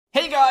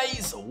Hey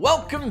guys,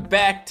 welcome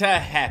back to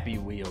Happy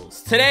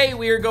Wheels. Today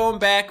we are going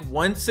back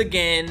once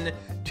again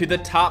to the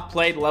top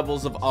played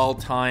levels of all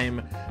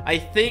time. I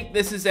think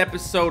this is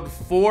episode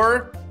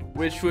 4,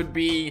 which would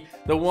be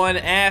the one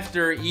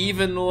after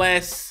even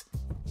less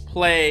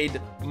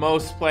played,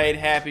 most played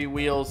Happy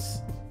Wheels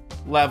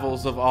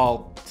levels of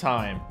all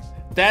time.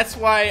 That's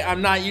why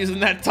I'm not using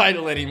that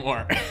title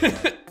anymore.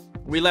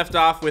 We left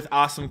off with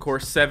Awesome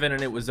Course 7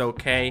 and it was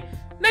okay.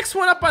 Next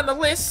one up on the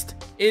list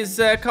is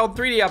called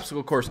 3D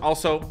Obstacle Course.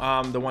 Also,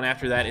 the one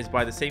after that is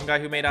by the same guy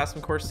who made Awesome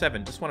Course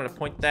 7. Just wanted to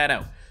point that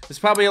out. There's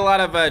probably a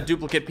lot of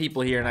duplicate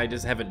people here and I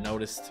just haven't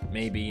noticed,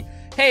 maybe.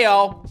 Hey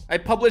y'all, I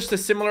published a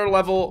similar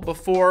level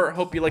before.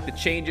 Hope you like the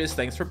changes.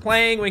 Thanks for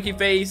playing, Winky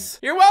Face.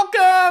 You're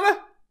welcome!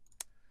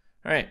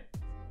 All right.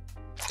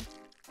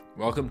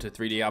 Welcome to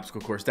 3D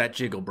Obstacle Course. That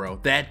jiggle, bro.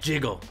 That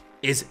jiggle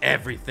is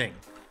everything.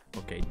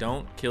 Okay,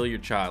 don't kill your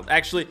child.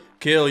 Actually,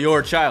 kill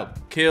your child.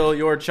 Kill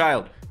your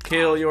child.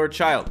 Kill your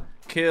child.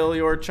 Kill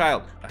your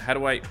child. How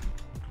do I...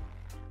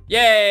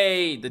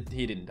 Yay!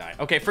 He didn't die.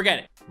 Okay, forget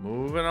it.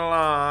 Moving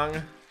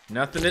along.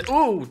 Nothing to...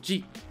 Ooh,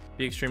 gee.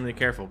 Be extremely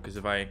careful, because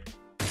if I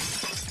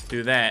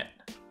do that,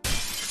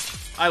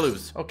 I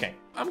lose. Okay,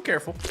 I'm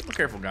careful. I'm a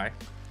careful guy.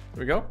 Here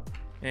we go.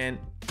 And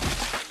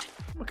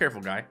I'm a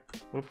careful guy.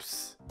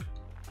 Whoops.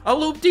 A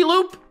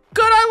loop-de-loop.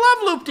 Good,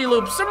 I love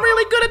loop-de-loops. I'm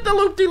really good at the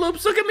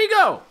loop-de-loops. Look at me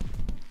go.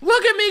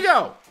 Look at me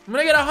go. I'm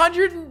gonna get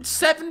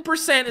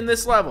 107% in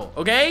this level,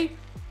 okay?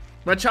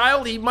 My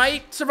child, he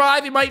might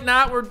survive, he might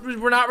not.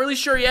 We're not really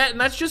sure yet, and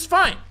that's just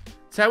fine.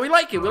 That's how we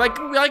like it. We like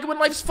it when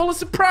life's full of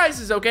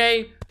surprises,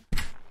 okay?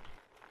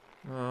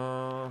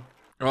 Oh,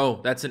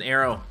 that's an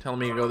arrow telling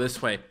me to go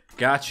this way.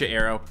 Gotcha,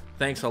 arrow.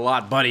 Thanks a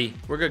lot, buddy.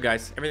 We're good,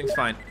 guys. Everything's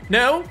fine.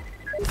 No.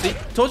 See,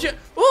 told you.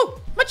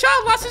 Ooh, my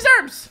child lost his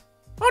arms.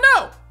 Oh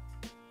no.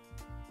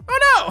 Oh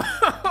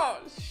no. Oh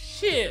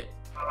shit.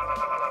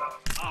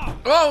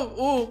 Oh,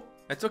 ooh.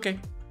 That's okay.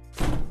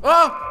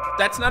 Oh,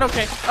 that's not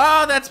okay.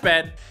 Oh, that's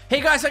bad.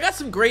 Hey guys, I got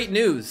some great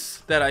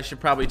news that I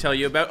should probably tell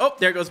you about. Oh,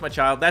 there goes my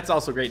child. That's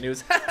also great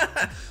news.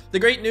 The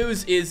great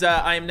news is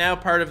I am now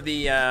part of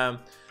the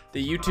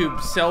YouTube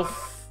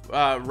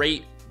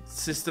self-rate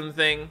system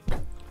thing.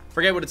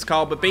 Forget what it's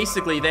called, but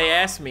basically they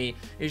asked me,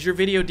 is your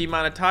video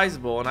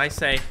demonetizable? And I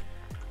say,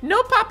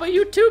 no, Papa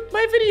YouTube,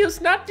 my video's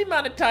not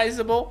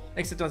demonetizable.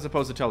 Except I'm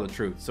supposed to tell the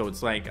truth, so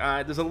it's like,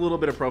 there's a little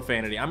bit of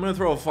profanity. I'm gonna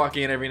throw a fuck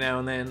in every now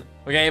and then,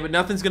 okay? But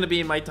nothing's gonna be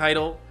in my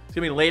title. It's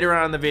gonna be later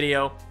on in the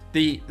video.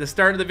 The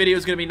start of the video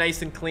is gonna be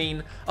nice and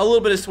clean. A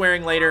little bit of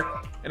swearing later,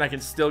 and I can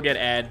still get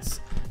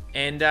ads.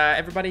 And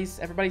everybody's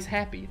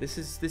happy. This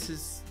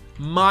is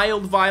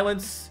mild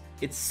violence.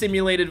 It's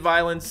simulated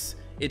violence.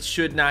 It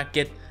should not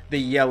get the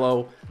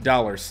yellow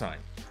dollar sign.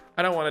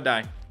 I don't wanna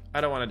die. I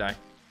don't wanna die.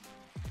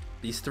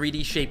 These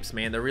 3D shapes,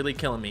 man, they're really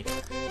killing me.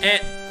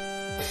 And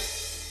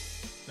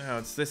no,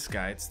 it's this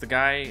guy. It's the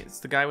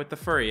guy with the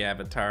furry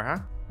avatar, huh?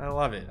 I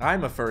love it.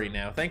 I'm a furry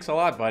now. Thanks a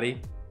lot,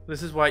 buddy.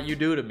 This is what you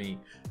do to me,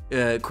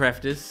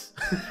 Creftus.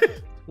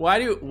 Why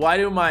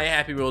do my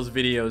Happy Wheels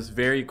videos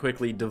very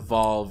quickly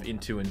devolve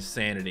into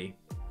insanity?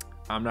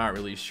 I'm not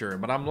really sure,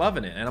 but I'm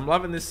loving it, and I'm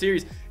loving this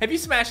series. Have you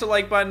smashed the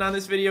like button on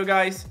this video,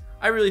 guys?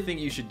 I really think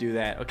you should do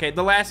that, okay?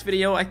 The last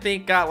video, I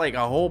think, got like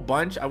a whole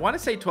bunch. I want to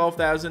say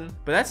 12,000,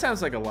 but that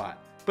sounds like a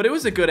lot. But it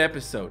was a good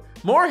episode.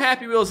 More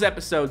Happy Wheels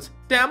episodes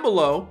down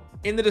below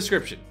in the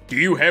description. Do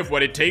you have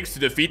what it takes to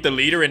defeat the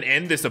leader and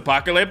end this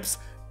apocalypse?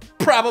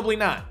 Probably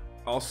not.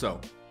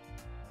 Also,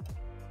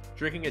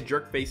 drinking a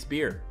Jerkface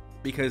beer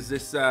because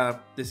this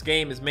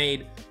game is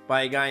made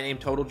by a guy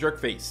named Total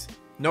Jerkface.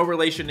 No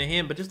relation to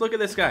him, but just look at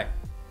this guy.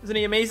 Isn't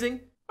he amazing?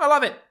 I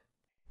love it.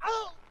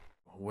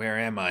 Where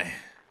am I?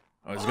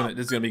 Oh,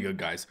 this is gonna be good,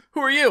 guys.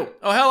 Who are you?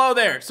 Oh, hello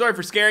there. Sorry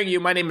for scaring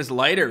you. My name is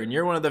Lighter, and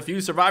you're one of the few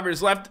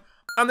survivors left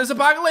on this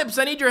apocalypse.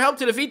 I need your help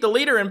to defeat the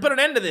leader and put an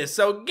end to this,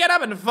 so get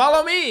up and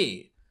follow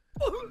me.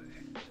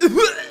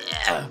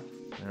 All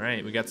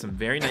right, we got some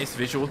very nice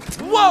visual.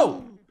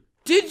 Whoa!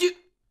 Did you...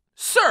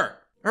 Sir,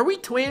 are we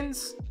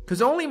twins?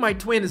 Because only my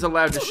twin is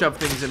allowed to shove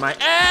things in my...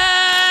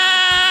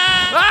 Ah!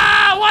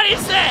 What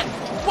is that?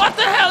 What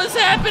the hell is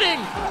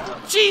happening?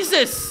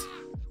 Jesus!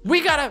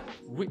 We gotta...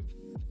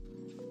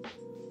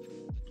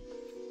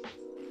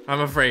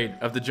 I'm afraid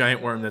of the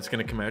giant worm that's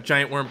gonna come out.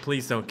 Giant worm,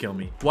 please don't kill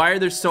me. Why are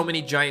there so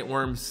many giant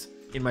worms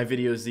in my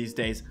videos these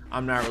days?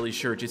 I'm not really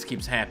sure, it just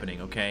keeps happening,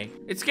 okay?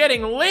 It's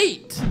getting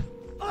late!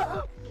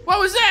 What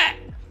was that?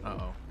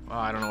 Uh-oh, oh,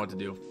 I don't know what to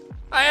do.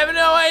 I have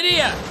no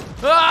idea!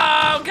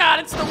 Oh God,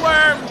 it's the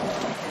worm!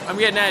 I'm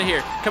getting out of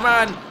here. Come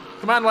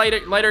on,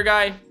 lighter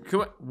guy.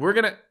 Come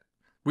on,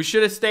 we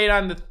should have stayed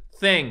on the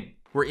thing.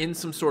 We're in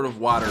some sort of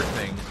water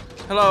thing.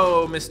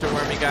 Hello, Mr.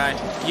 Wormy guy.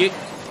 You,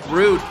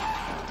 rude.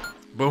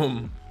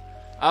 Boom.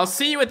 I'll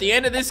see you at the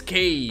end of this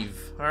cave.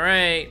 All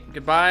right,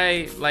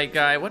 goodbye, light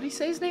guy. What did he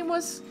say his name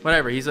was?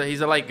 Whatever, he's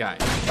a light guy.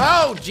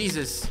 Oh,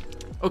 Jesus.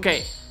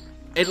 Okay,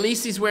 at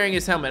least he's wearing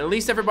his helmet. At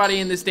least everybody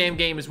in this damn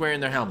game is wearing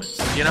their helmets,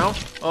 you know?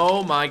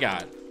 Oh my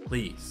God,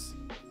 please.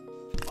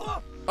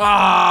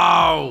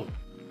 Oh,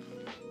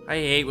 I I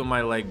hate when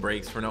my leg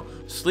breaks for no.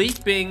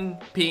 Sleeping,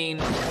 peen,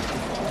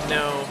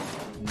 no,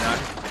 not.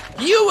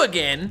 You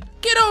again?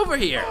 Get over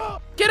here.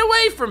 Get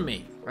away from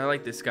me. I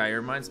like this guy. He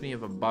reminds me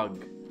of a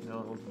bug. You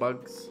know, those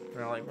bugs?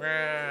 They're like,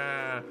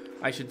 rah.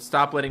 I should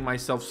stop letting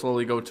myself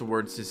slowly go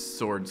towards his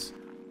swords.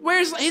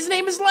 Where's, his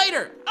name is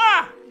Lighter.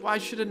 Ah! Well, I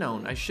should have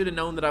known. I should have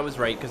known that I was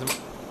right, because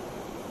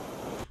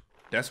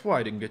that's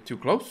why I didn't get too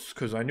close,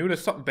 because I knew that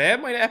something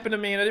bad might happen to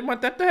me, and I didn't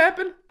want that to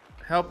happen.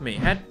 Help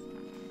me.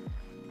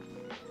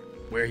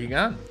 Where he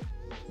gone?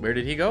 Where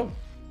did he go?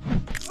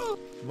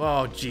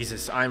 Oh,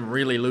 Jesus. I'm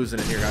really losing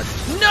it here,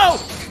 guys. No!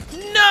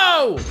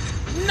 No!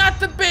 Not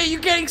the bait.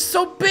 You're getting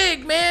so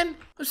big, man.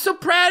 I'm so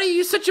proud of you.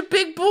 You're such a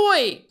big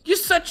boy. You're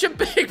such a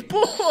big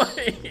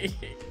boy.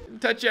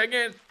 Touch you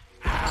again.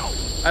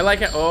 I like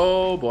how,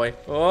 oh boy.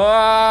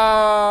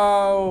 Oh.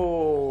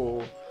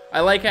 I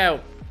like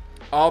how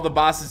all the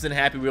bosses in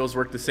Happy Wheels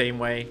work the same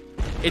way.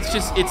 It's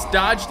just, it's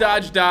dodge,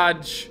 dodge,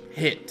 dodge,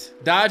 hit.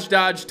 Dodge,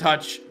 dodge,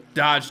 touch,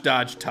 dodge,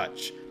 dodge,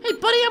 touch. Hey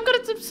buddy, I'm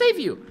gonna save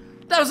you.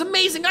 That was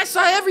amazing. I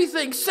saw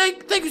everything.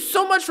 Thank you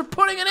so much for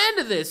putting an end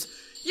to this.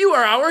 You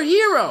are our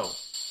hero.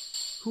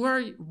 Who are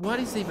you? What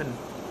is even?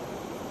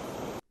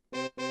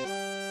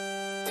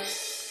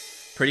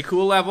 Pretty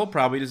cool level.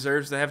 Probably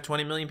deserves to have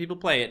 20 million people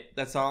play it.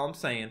 That's all I'm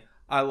saying.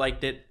 I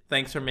liked it.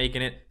 Thanks for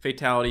making it.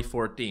 Fatality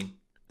 14.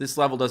 This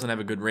level doesn't have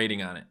a good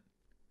rating on it.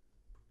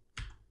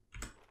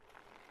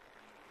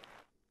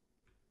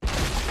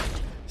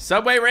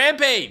 Subway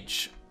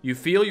Rampage. You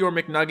feel your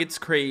McNuggets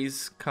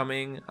craze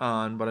coming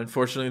on, but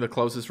unfortunately the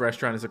closest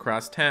restaurant is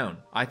across town.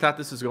 I thought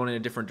this was going in a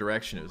different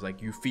direction. It was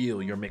like, you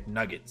feel your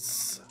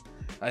McNuggets.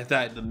 I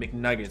thought the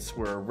McNuggets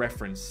were a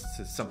reference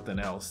to something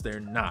else.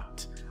 They're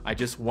not. I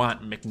just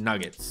want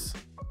McNuggets.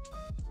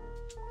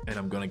 And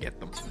I'm gonna get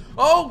them.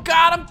 Oh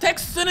God, I'm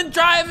texting and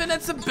driving.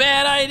 That's a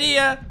bad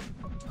idea.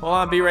 Hold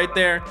on, be right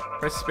there.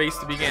 Press space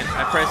to begin.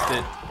 I pressed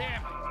it.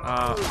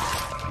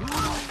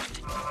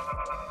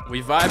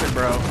 We vibing,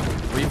 bro.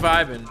 We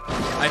vibing.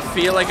 I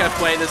feel like I've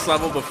played this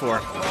level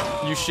before.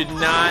 You should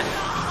not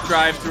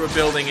drive through a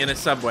building in a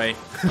subway.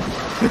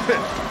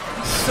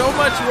 So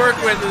much work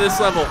went into this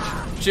level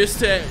just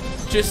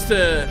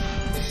to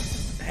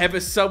have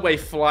a subway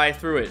fly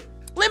through it.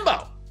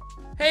 Limbo!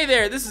 Hey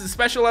there, this is a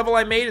special level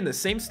I made in the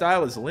same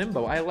style as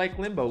Limbo. I like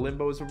Limbo.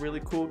 Limbo is a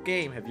really cool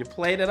game. Have you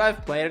played it?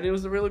 I've played it. It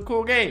was a really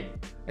cool game.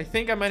 I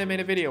think I might have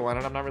made a video on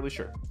it. I'm not really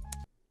sure.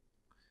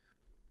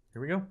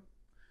 Here we go.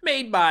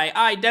 Made by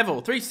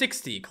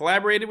iDevil360,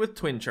 collaborated with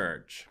Twin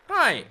Charge.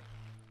 Hi.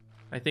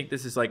 I think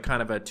this is like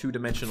kind of a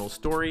two-dimensional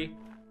story.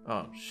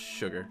 Oh,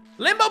 sugar.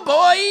 Limbo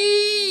boy!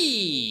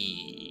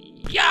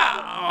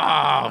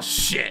 Yeah! Oh,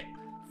 shit.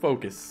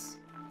 Focus.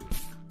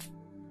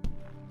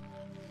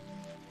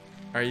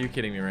 Are you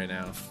kidding me right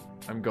now?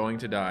 I'm going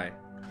to die.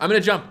 I'm gonna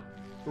jump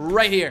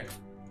right here.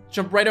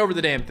 Jump right over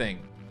the damn thing.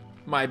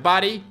 My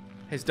body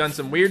has done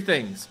some weird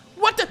things.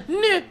 What the?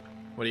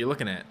 What are you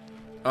looking at?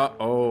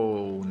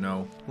 Oh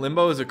no.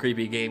 Limbo is a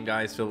creepy game,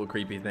 guys, filled with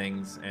creepy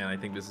things, and I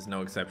think this is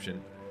no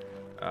exception.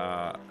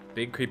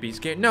 Big creepy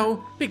scary.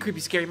 No, big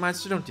creepy scary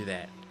monster. Don't do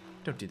that.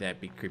 Don't do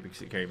that, big creepy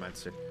scary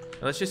monster.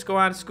 Now let's just go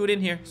on, scoot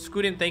in here.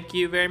 Scoot in. Thank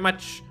you very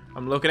much.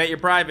 I'm looking at your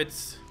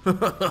privates.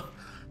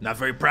 Not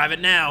very private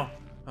now.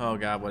 Oh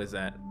God, what is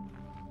that?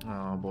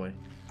 Oh boy,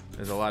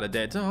 there's a lot of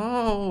dead.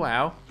 Oh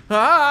wow.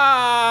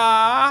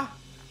 Ah,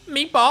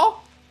 meatball.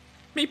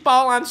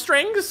 Meatball on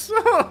strings.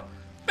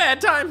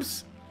 Bad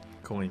times.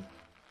 Coin.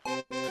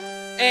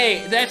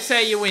 Hey, that's how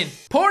you win.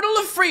 Portal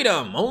of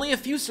Freedom. Only a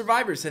few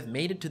survivors have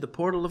made it to the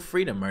Portal of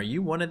Freedom. Are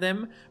you one of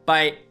them?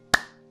 By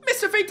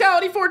Mr.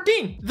 Fatality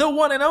 14, the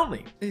one and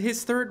only.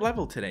 His third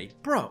level today.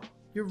 Bro,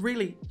 you're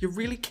really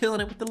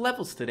killing it with the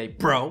levels today,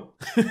 bro.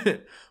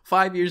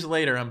 5 years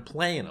later, I'm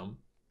playing them.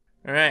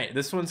 All right,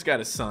 this one's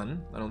got a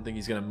son. I don't think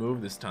he's gonna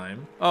move this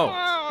time.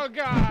 Oh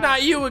God.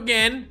 Not you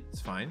again.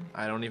 It's fine.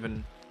 I don't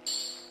even.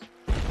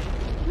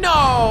 No,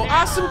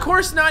 awesome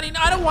course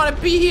 99. I don't want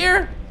to be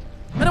here.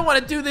 I don't want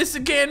to do this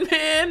again,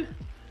 man.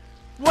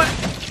 What?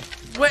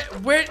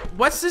 Where?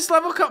 What's this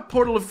level called?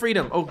 Portal of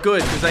Freedom. Oh,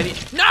 good, because I need.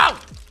 No.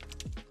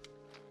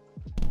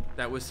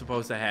 That was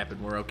supposed to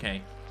happen. We're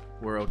okay.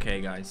 We're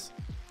okay, guys.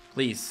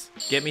 Please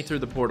get me through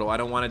the portal. I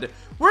don't want to.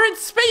 We're in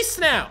space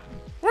now.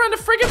 We're on the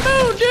friggin'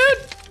 moon,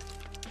 dude.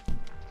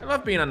 I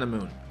love being on the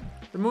moon.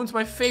 The moon's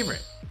my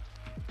favorite.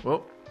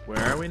 Well, where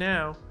are we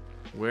now?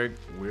 We're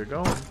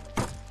going.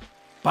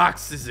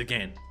 Boxes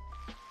again.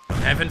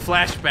 I'm having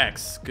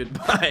flashbacks.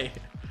 Goodbye.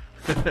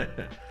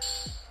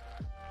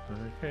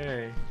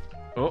 Okay.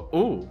 Oh,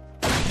 ooh.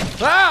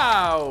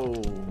 Wow!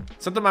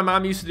 Something my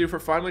mom used to do for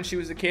fun when she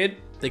was a kid.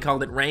 They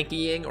called it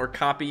rankying or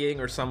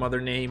copying or some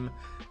other name.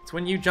 It's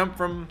when you jump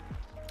from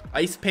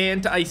ice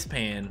pan to ice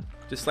pan,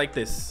 just like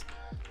this.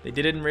 They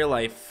did it in real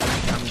life.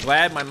 I'm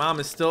glad my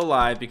mom is still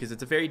alive because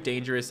it's a very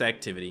dangerous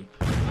activity.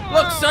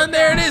 Look, son,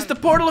 there it is, the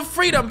Portal of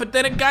Freedom, but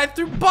then a guy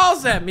threw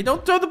balls at me.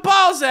 Don't throw the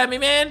balls at me,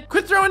 man.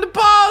 Quit throwing the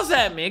balls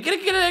at me. Get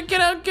you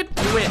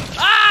win.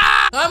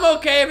 Ah! I'm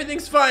okay,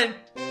 everything's fine.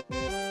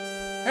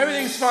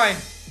 Everything's fine.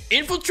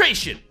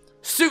 Infiltration.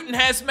 Suit and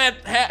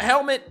hazmat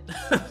helmet.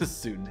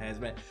 Suit and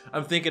hazmat.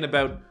 I'm thinking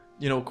about,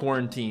 you know,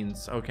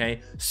 quarantines,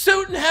 okay?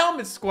 Suit and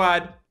helmet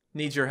squad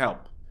needs your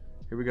help.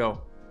 Here we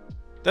go.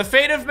 The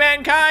fate of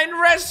mankind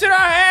rests in our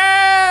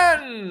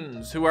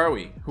hands. Who are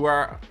we?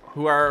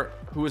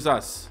 Who is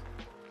us?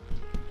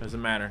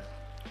 Doesn't matter.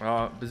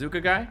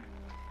 Bazooka guy?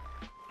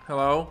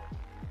 Hello?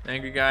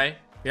 Angry guy?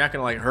 You're not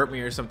gonna like hurt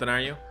me or something, are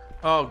you?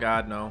 Oh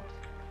God, no.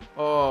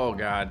 Oh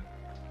God.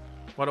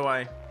 What do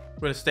I'm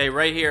gonna stay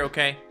right here,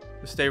 okay?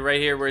 Stay right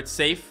here where it's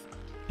safe.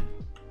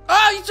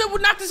 Oh, you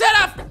just knocked his head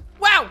off!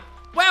 Wow!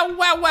 Wow,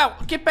 wow, wow!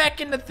 Get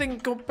back in the thing,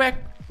 go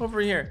back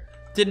over here.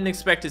 Didn't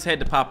expect his head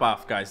to pop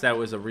off, guys. That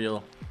was a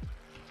real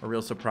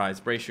surprise.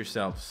 Brace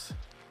yourselves.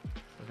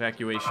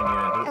 Evacuation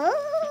unit.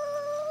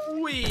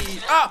 Wee!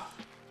 Oh!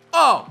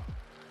 Oh!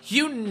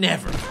 You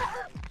never.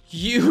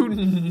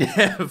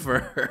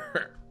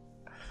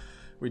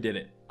 We did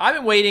it. I've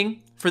been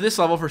waiting for this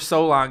level for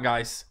so long,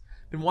 guys.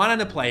 Been wanting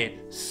to play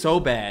it so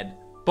bad,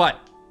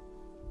 but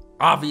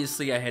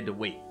obviously I had to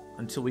wait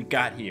until we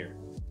got here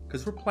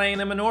because we're playing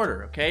them in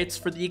order, okay? It's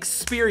for the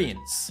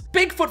experience.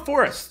 Bigfoot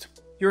Forest.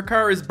 Your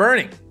car is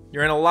burning.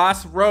 You're in a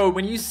lost road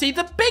when you see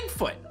the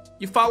Bigfoot.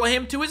 You follow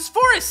him to his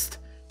forest.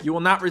 You will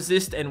not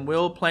resist and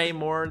will play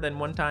more than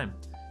one time.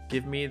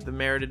 Give me the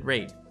merited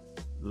rate.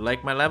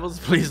 Like my levels?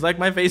 Please like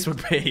my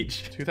Facebook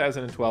page.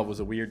 2012 was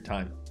a weird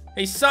time.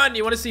 Hey son,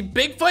 you want to see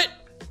Bigfoot?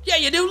 Yeah,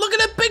 you do. Look at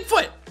that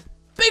Bigfoot.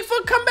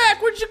 Bigfoot, come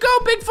back. Where'd you go,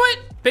 Bigfoot?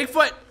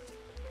 Bigfoot.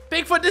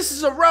 Bigfoot, this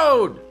is a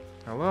road.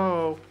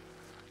 Hello.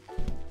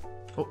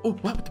 Oh,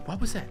 what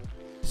was that?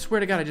 Swear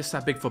to God, I just saw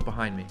Bigfoot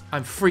behind me.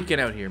 I'm freaking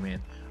out here,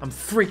 man. I'm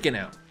freaking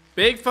out.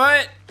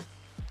 Bigfoot.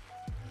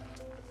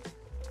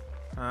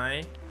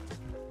 Hi.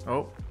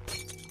 Oh.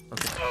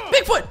 Okay.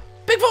 Bigfoot!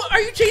 Bigfoot,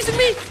 are you chasing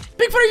me?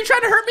 Bigfoot, are you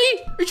trying to hurt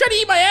me? Are you trying to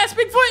eat my ass,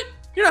 Bigfoot?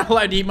 You're not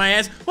allowed to eat my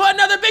ass. What,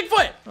 another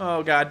Bigfoot?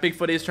 Oh God,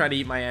 Bigfoot is trying to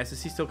eat my ass.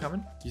 Is he still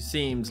coming? You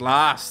seems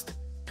lost.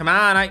 Come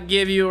on, I can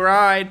give you a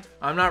ride.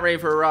 I'm not ready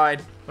for a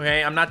ride.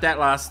 Okay, I'm not that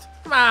lost.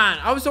 Come on,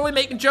 I was only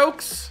making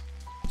jokes.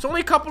 It's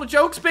only a couple of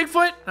jokes,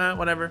 Bigfoot.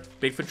 Whatever.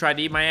 Bigfoot tried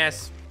to eat my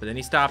ass, but then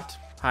he stopped.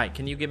 Hi,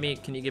 can you give me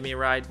a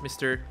ride,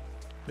 Mr.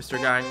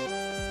 Guy?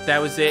 That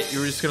was it. You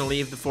were just gonna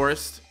leave the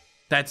forest?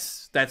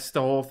 That's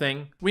the whole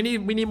thing. We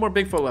need more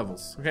Bigfoot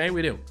levels, okay?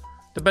 We do.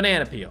 The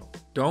banana peel.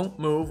 Don't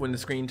move when the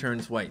screen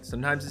turns white.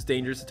 Sometimes it's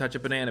dangerous to touch a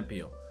banana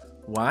peel.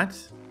 What?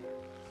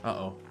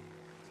 Uh-oh.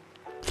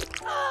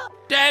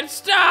 Dad,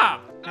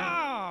 stop!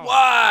 Oh.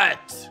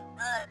 What?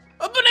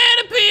 A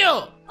banana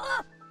peel!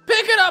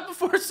 Pick it up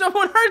before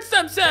someone hurts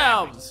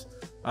themselves!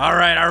 All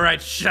right,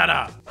 shut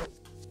up.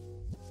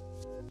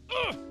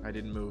 I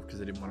didn't move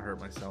because I didn't want to hurt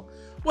myself.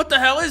 What the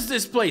hell is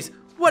this place?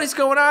 What is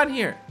going on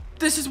here?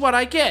 This is what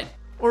I get.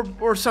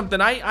 Or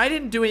something. I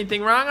didn't do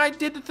anything wrong. I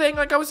did the thing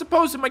like I was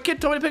supposed to. My kid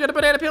told me to pick up a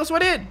banana peel, so I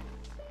did.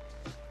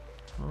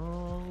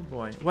 Oh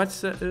boy.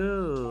 What's the,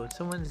 ooh,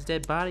 someone's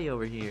dead body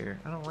over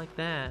here. I don't like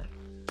that.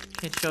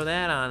 Can't show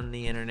that on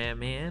the internet,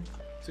 man.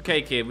 It's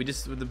okay, kid. We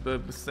just,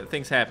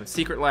 things happen.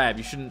 Secret lab.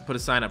 You shouldn't put a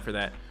sign up for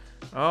that.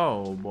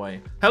 Oh boy.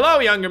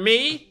 Hello, younger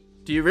me.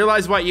 Do you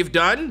realize what you've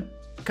done?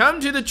 Come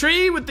to the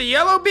tree with the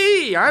yellow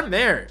bee. I'm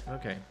there.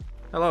 Okay.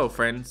 Hello,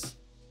 friends.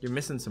 You're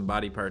missing some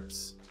body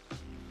parts.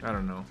 I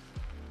don't know.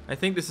 I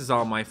think this is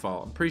all my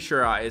fault. I'm pretty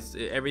sure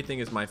everything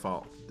is my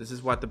fault. This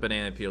is what the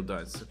banana peel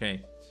does,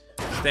 okay?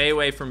 Stay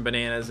away from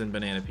bananas and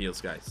banana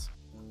peels, guys.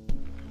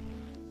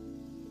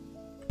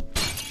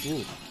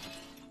 Ooh.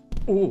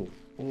 Ooh.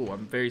 Ooh,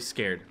 I'm very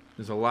scared.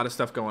 There's a lot of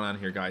stuff going on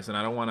here, guys, and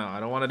I don't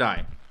wanna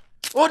die.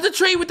 Oh, the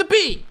tree with the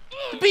bee!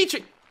 The bee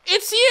tree!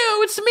 It's you!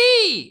 It's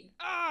me!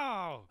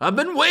 Oh. I've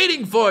been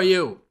waiting for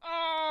you!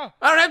 I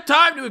don't have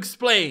time to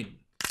explain!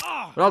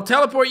 But I'll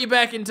teleport you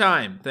back in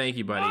time. Thank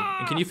you, buddy.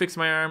 And can you fix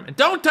my arm? And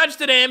don't touch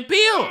the damn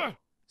peel!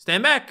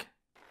 Stand back.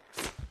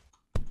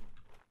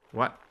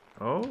 What?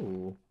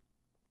 Oh.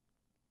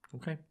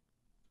 Okay.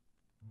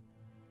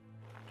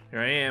 Here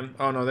I am.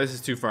 Oh no, this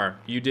is too far.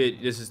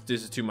 This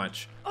is too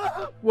much.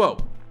 Whoa.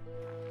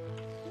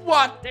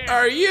 What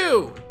are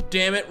you?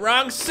 Damn it,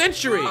 wrong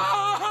century.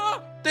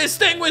 This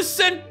thing was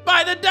sent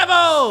by the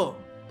devil.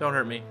 Don't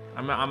hurt me.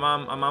 I'm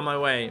on my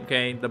way,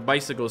 okay?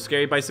 The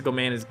scary bicycle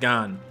man is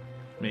gone.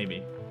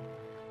 Maybe.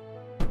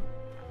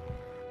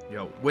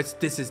 Yo,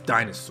 this is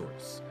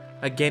dinosaurs.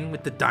 Again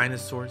with the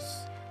dinosaurs?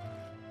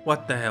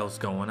 What the hell's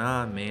going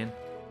on, man?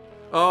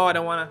 Oh, I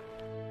don't wanna.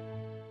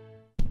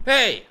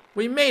 Hey,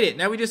 we made it.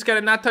 Now we just gotta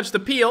not touch the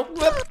peel.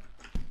 Whoop.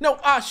 No,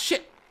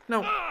 shit.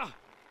 No.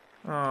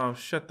 Oh,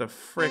 shut the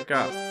frick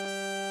up.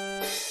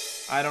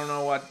 I don't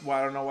know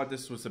what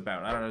this was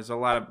about. I don't know, there's a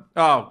lot of,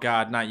 oh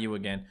God, not you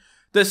again.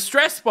 The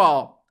stress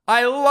ball.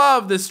 I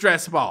love the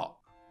stress ball.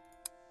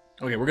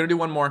 Okay, we're gonna do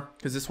one more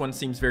because this one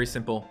seems very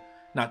simple,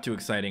 not too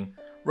exciting.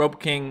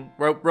 Rope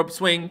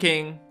swing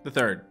king, the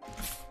third.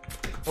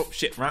 Oh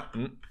shit,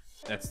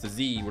 that's the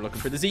Z. We're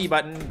looking for the Z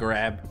button.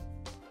 Grab.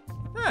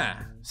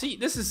 See,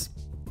 this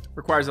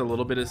requires a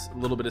little bit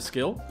of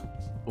skill.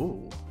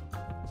 Ooh.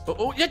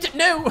 Oh,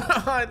 no!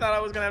 I thought I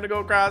was gonna have to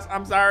go across.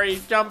 I'm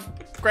sorry. Jump,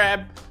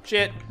 grab,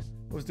 shit.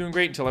 I was doing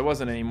great until I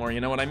wasn't anymore, you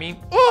know what I mean?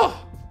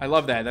 Oh, I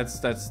love that.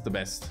 That's the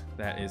best.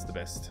 That is the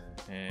best.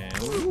 And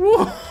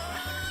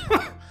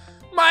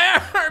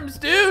my arms,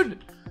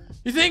 dude.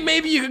 You think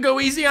maybe you could go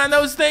easy on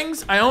those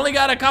things? I only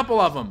got a couple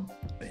of them.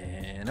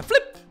 And a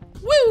flip.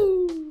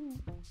 Woo!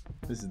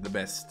 This is the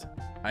best.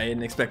 I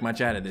didn't expect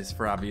much out of this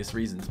for obvious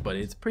reasons, but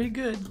it's pretty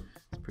good.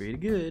 It's pretty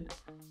good.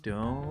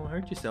 Don't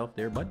hurt yourself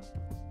there, bud.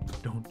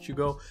 Don't you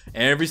go.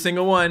 Every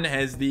single one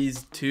has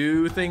these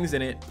 2 things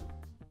in it.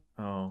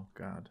 Oh,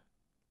 God.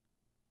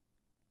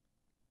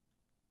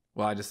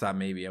 Well, I just thought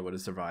maybe I would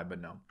have survived,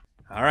 but no.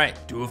 All right,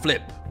 do a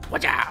flip.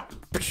 Watch out.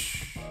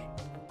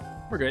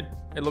 We're good.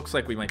 It looks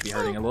like we might be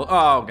hurting a little.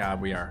 Oh,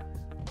 God, we are.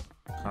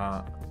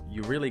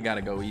 You really got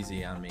to go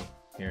easy on me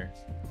here.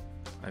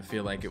 I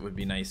feel like it would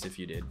be nice if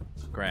you did.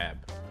 Grab.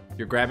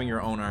 You're grabbing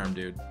your own arm,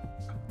 dude.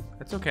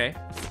 That's okay.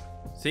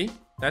 See?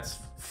 That's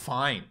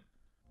fine.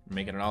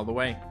 Making it all the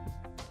way.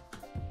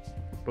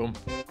 Boom.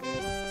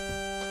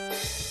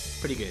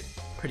 Pretty good.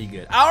 Pretty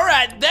good. All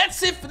right,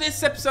 that's it for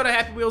this episode of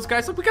Happy Wheels,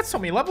 guys. Look, we got so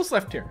many levels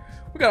left here.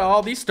 We got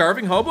all these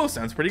starving hobos.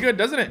 Sounds pretty good,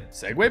 doesn't it?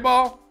 Segway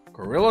Ball,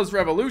 Gorilla's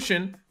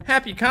Revolution,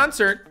 Happy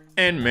Concert,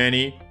 and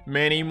many,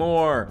 many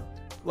more.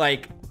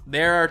 Like,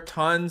 there are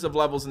tons of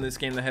levels in this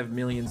game that have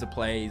millions of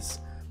plays.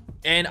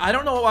 And I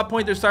don't know at what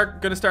point they're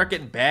gonna start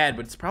getting bad,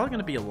 but it's probably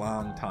gonna be a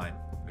long time.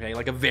 Okay,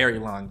 like a very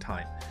long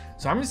time.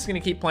 So I'm just gonna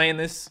keep playing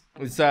this.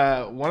 It's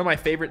one of my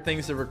favorite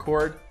things to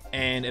record,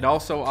 and it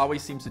also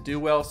always seems to do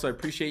well. So I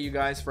appreciate you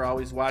guys for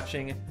always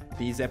watching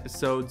these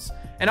episodes.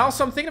 And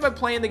also I'm thinking about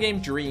playing the game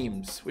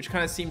Dreams, which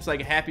kind of seems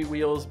like Happy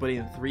Wheels, but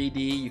in 3D.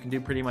 You can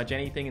do pretty much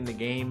anything in the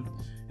game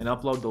and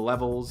upload the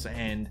levels.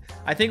 And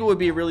I think it would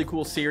be a really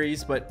cool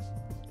series, but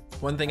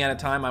one thing at a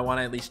time. I want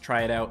to at least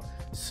try it out.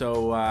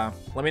 So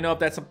let me know if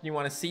that's something you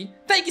want to see.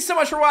 Thank you so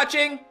much for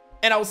watching,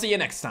 and I will see you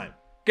next time.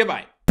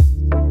 Goodbye.